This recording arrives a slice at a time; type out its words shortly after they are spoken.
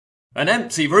An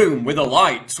empty room with a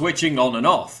light switching on and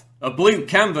off. A blue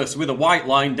canvas with a white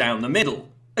line down the middle.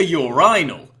 A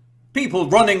urinal. People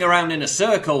running around in a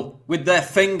circle with their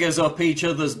fingers up each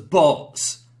other's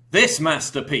butts. This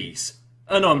masterpiece.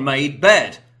 An unmade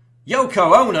bed.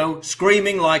 Yoko Ono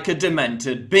screaming like a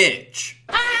demented bitch.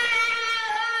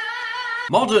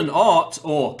 Modern art,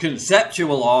 or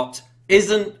conceptual art,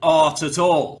 isn't art at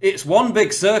all. It's one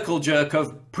big circle jerk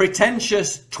of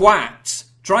pretentious twats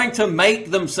trying to make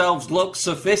themselves look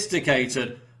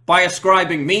sophisticated by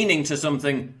ascribing meaning to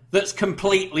something that's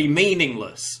completely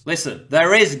meaningless. Listen,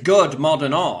 there is good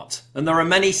modern art, and there are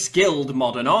many skilled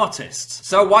modern artists.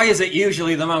 So why is it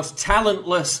usually the most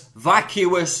talentless,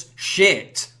 vacuous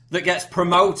shit that gets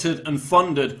promoted and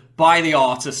funded by the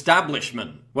art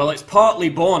establishment? Well, it's partly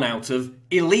born out of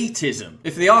elitism.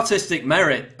 If the artistic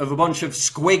merit of a bunch of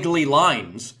squiggly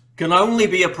lines can only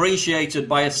be appreciated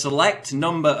by a select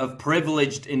number of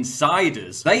privileged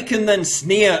insiders, they can then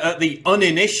sneer at the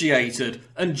uninitiated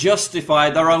and justify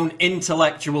their own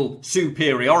intellectual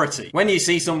superiority. When you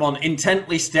see someone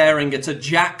intently staring at a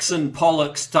Jackson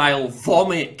Pollock-style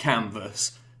vomit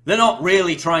canvas, they're not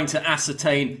really trying to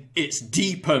ascertain its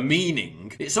deeper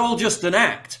meaning. It's all just an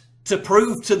act to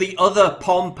prove to the other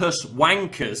pompous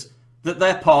wankers that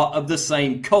they're part of the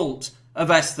same cult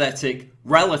of aesthetic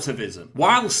relativism,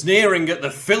 while sneering at the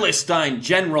Philistine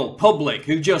general public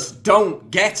who just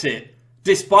don't get it,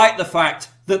 despite the fact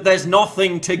that there's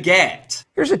nothing to get.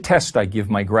 Here's a test I give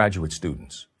my graduate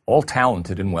students, all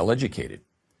talented and well-educated.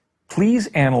 Please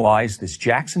analyze this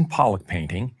Jackson Pollock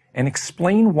painting and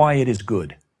explain why it is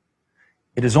good.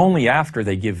 It is only after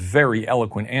they give very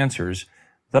eloquent answers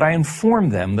that I inform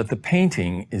them that the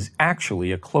painting is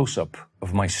actually a close-up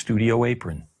of my studio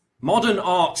apron. Modern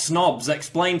art snobs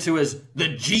explain to us the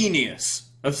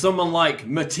genius of someone like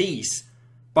Matisse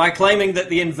by claiming that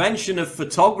the invention of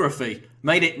photography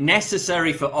made it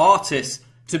necessary for artists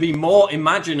to be more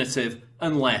imaginative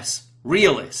and less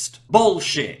realist.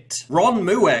 Bullshit. Ron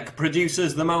Mueck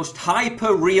produces the most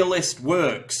hyper-realist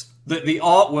works that the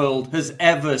art world has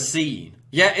ever seen.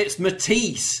 Yet it's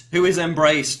Matisse who is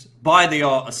embraced by the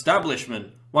art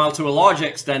establishment, while to a large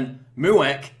extent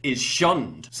Mueck is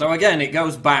shunned. So again, it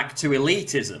goes back to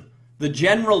elitism. The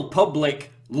general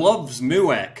public loves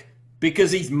Mueck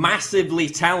because he's massively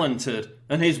talented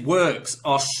and his works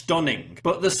are stunning.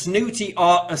 But the snooty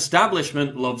art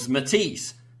establishment loves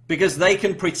Matisse because they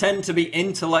can pretend to be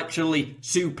intellectually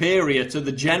superior to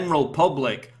the general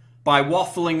public by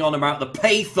waffling on about the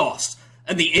pathos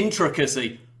and the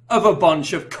intricacy of a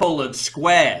bunch of coloured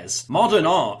squares. Modern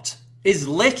art is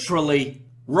literally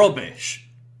rubbish.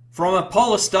 From a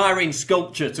polystyrene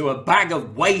sculpture to a bag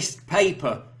of waste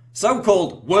paper,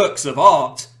 so-called works of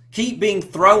art keep being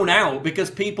thrown out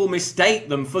because people mistake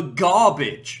them for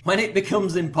garbage. When it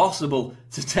becomes impossible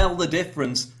to tell the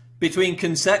difference between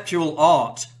conceptual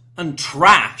art and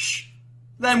trash,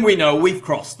 then we know we've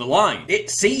crossed the line. It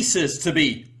ceases to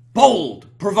be bold,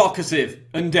 provocative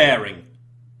and daring,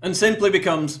 and simply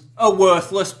becomes a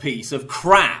worthless piece of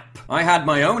crap. I had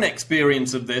my own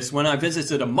experience of this when I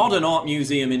visited a modern art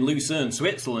museum in Lucerne,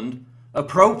 Switzerland,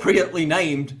 appropriately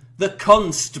named the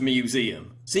Kunstmuseum.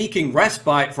 Seeking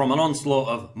respite from an onslaught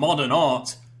of modern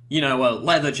art, you know, a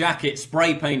leather jacket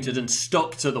spray painted and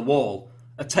stuck to the wall,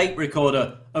 a tape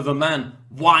recorder of a man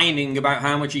whining about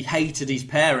how much he hated his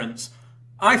parents,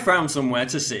 I found somewhere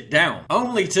to sit down,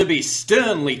 only to be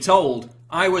sternly told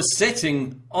I was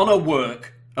sitting on a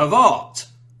work of art.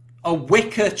 A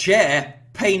wicker chair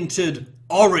painted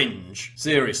orange.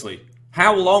 Seriously,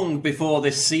 how long before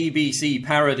this CBC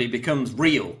parody becomes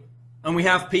real and we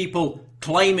have people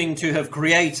claiming to have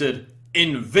created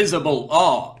invisible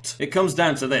art? It comes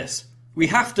down to this. We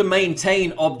have to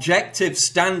maintain objective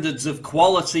standards of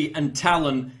quality and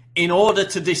talent in order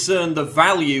to discern the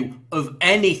value of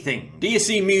anything. Do you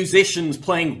see musicians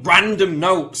playing random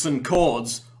notes and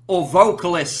chords, or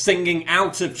vocalists singing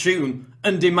out of tune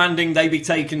and demanding they be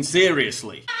taken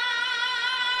seriously?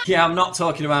 Yeah, I'm not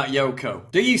talking about Yoko.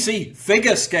 Do you see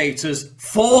figure skaters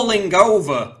falling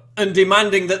over and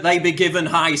demanding that they be given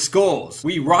high scores?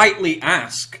 We rightly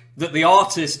ask that the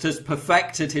artist has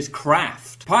perfected his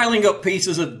craft. Piling up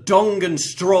pieces of dung and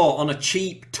straw on a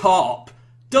cheap top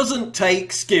doesn't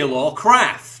take skill or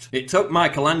craft. It took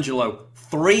Michelangelo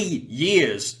 3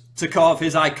 years to carve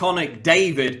his iconic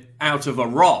David out of a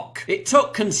rock. It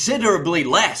took considerably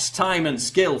less time and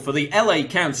skill for the LA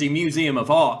County Museum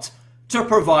of Art to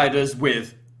provide us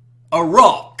with a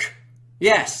rock.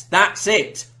 Yes, that's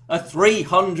it. A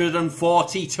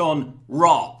 340-ton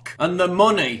rock. And the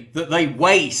money that they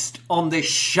waste on this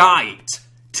shite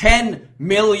 $10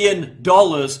 million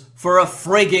for a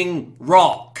frigging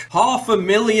rock.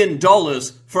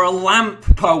 $500,000 for a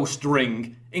lamppost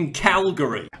ring in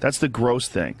Calgary. That's the gross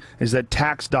thing, is that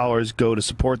tax dollars go to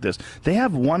support this. They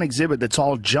have one exhibit that's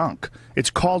all junk. It's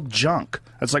called junk.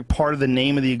 That's like part of the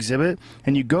name of the exhibit.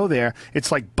 And you go there,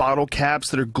 it's like bottle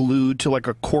caps that are glued to like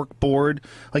a cork board.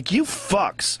 Like, you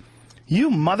fucks. You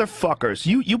motherfuckers.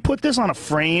 You put this on a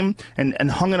frame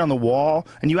and hung it on the wall,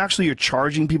 and you actually are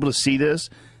charging people to see this?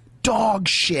 Dog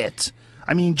shit.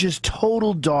 I mean, just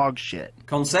total dog shit.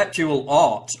 Conceptual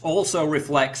art also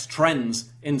reflects trends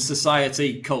in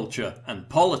society, culture, and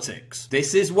politics.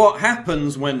 This is what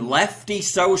happens when lefty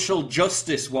social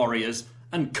justice warriors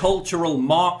and cultural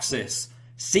Marxists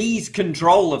seize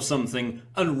control of something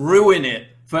and ruin it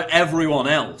for everyone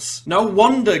else. No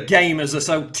wonder gamers are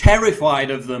so terrified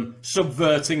of them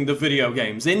subverting the video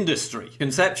games industry.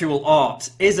 Conceptual art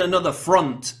is another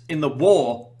front in the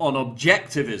war on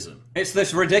objectivism. It's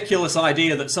this ridiculous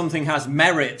idea that something has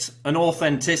merit and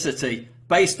authenticity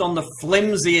based on the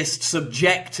flimsiest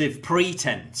subjective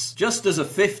pretense. Just as a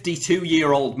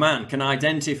 52-year-old man can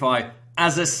identify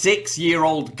as a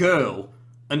 6-year-old girl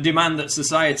and demand that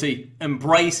society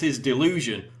embrace his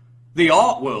delusion, the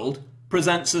art world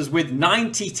presents us with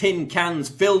 90 tin cans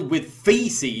filled with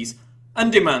feces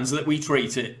and demands that we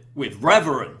treat it with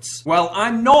reverence. Well,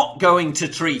 I'm not going to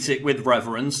treat it with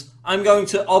reverence. I'm going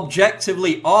to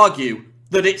objectively argue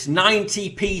that it's 90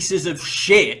 pieces of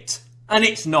shit and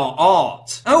it's not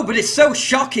art. Oh, but it's so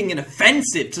shocking and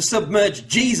offensive to submerge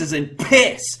Jesus in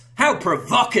piss. How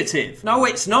provocative. No,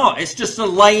 it's not. It's just a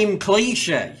lame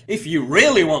cliche. If you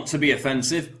really want to be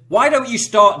offensive, why don't you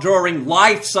start drawing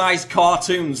life-size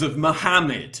cartoons of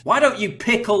Muhammad? Why don't you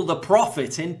pickle the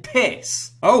prophet in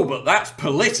piss? Oh, but that's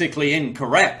politically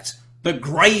incorrect. The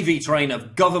gravy train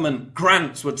of government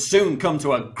grants would soon come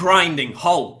to a grinding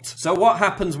halt. So what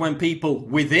happens when people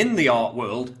within the art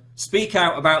world speak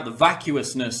out about the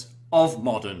vacuousness of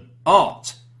modern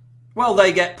art? Well,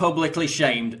 they get publicly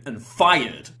shamed and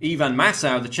fired. Ivan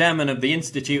Massow, the chairman of the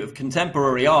Institute of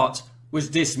Contemporary Art, was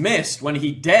dismissed when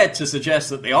he dared to suggest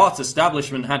that the art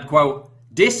establishment had, quote,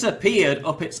 disappeared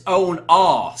up its own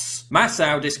arse.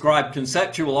 Massow described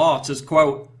conceptual art as,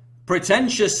 quote,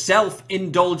 pretentious,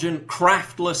 self-indulgent,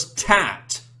 craftless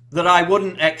tat that I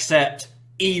wouldn't accept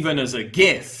even as a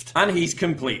gift. And he's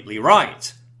completely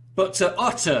right. But to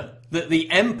utter that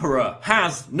the emperor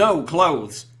has no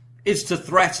clothes is to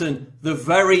threaten the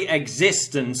very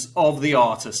existence of the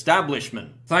art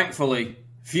establishment. Thankfully,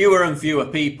 fewer and fewer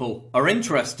people are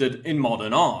interested in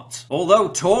modern art. Although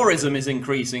tourism is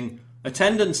increasing,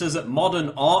 attendances at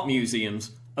modern art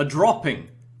museums are dropping,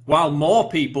 while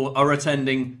more people are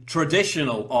attending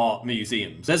traditional art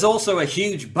museums. There's also a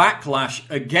huge backlash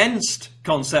against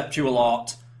conceptual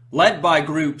art, led by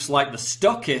groups like the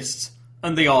Stuckists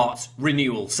and the Art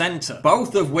Renewal Centre,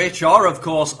 both of which are, of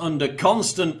course, under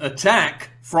constant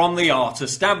attack from the art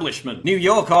establishment. New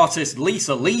York artist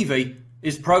Lisa Levy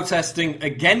is protesting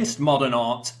against modern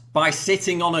art by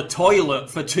sitting on a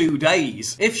toilet for 2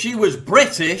 days. If she was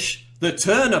British, the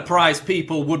Turner Prize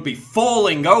people would be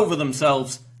falling over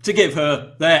themselves to give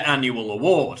her their annual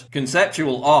award.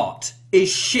 Conceptual art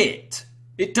is shit.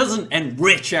 It doesn't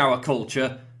enrich our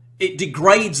culture. It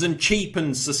degrades and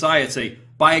cheapens society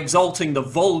by exalting the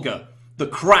vulgar, the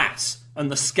crass, and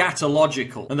the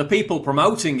scatological. And the people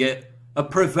promoting it are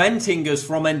preventing us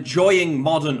from enjoying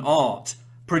modern art,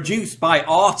 produced by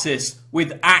artists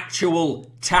with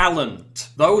actual talent.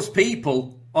 Those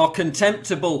people are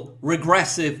contemptible,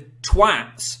 regressive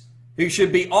twats who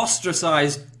should be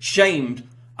ostracized, shamed,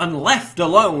 and left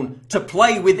alone to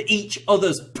play with each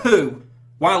other's poo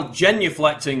while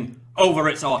genuflecting over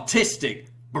its artistic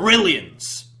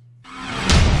brilliance.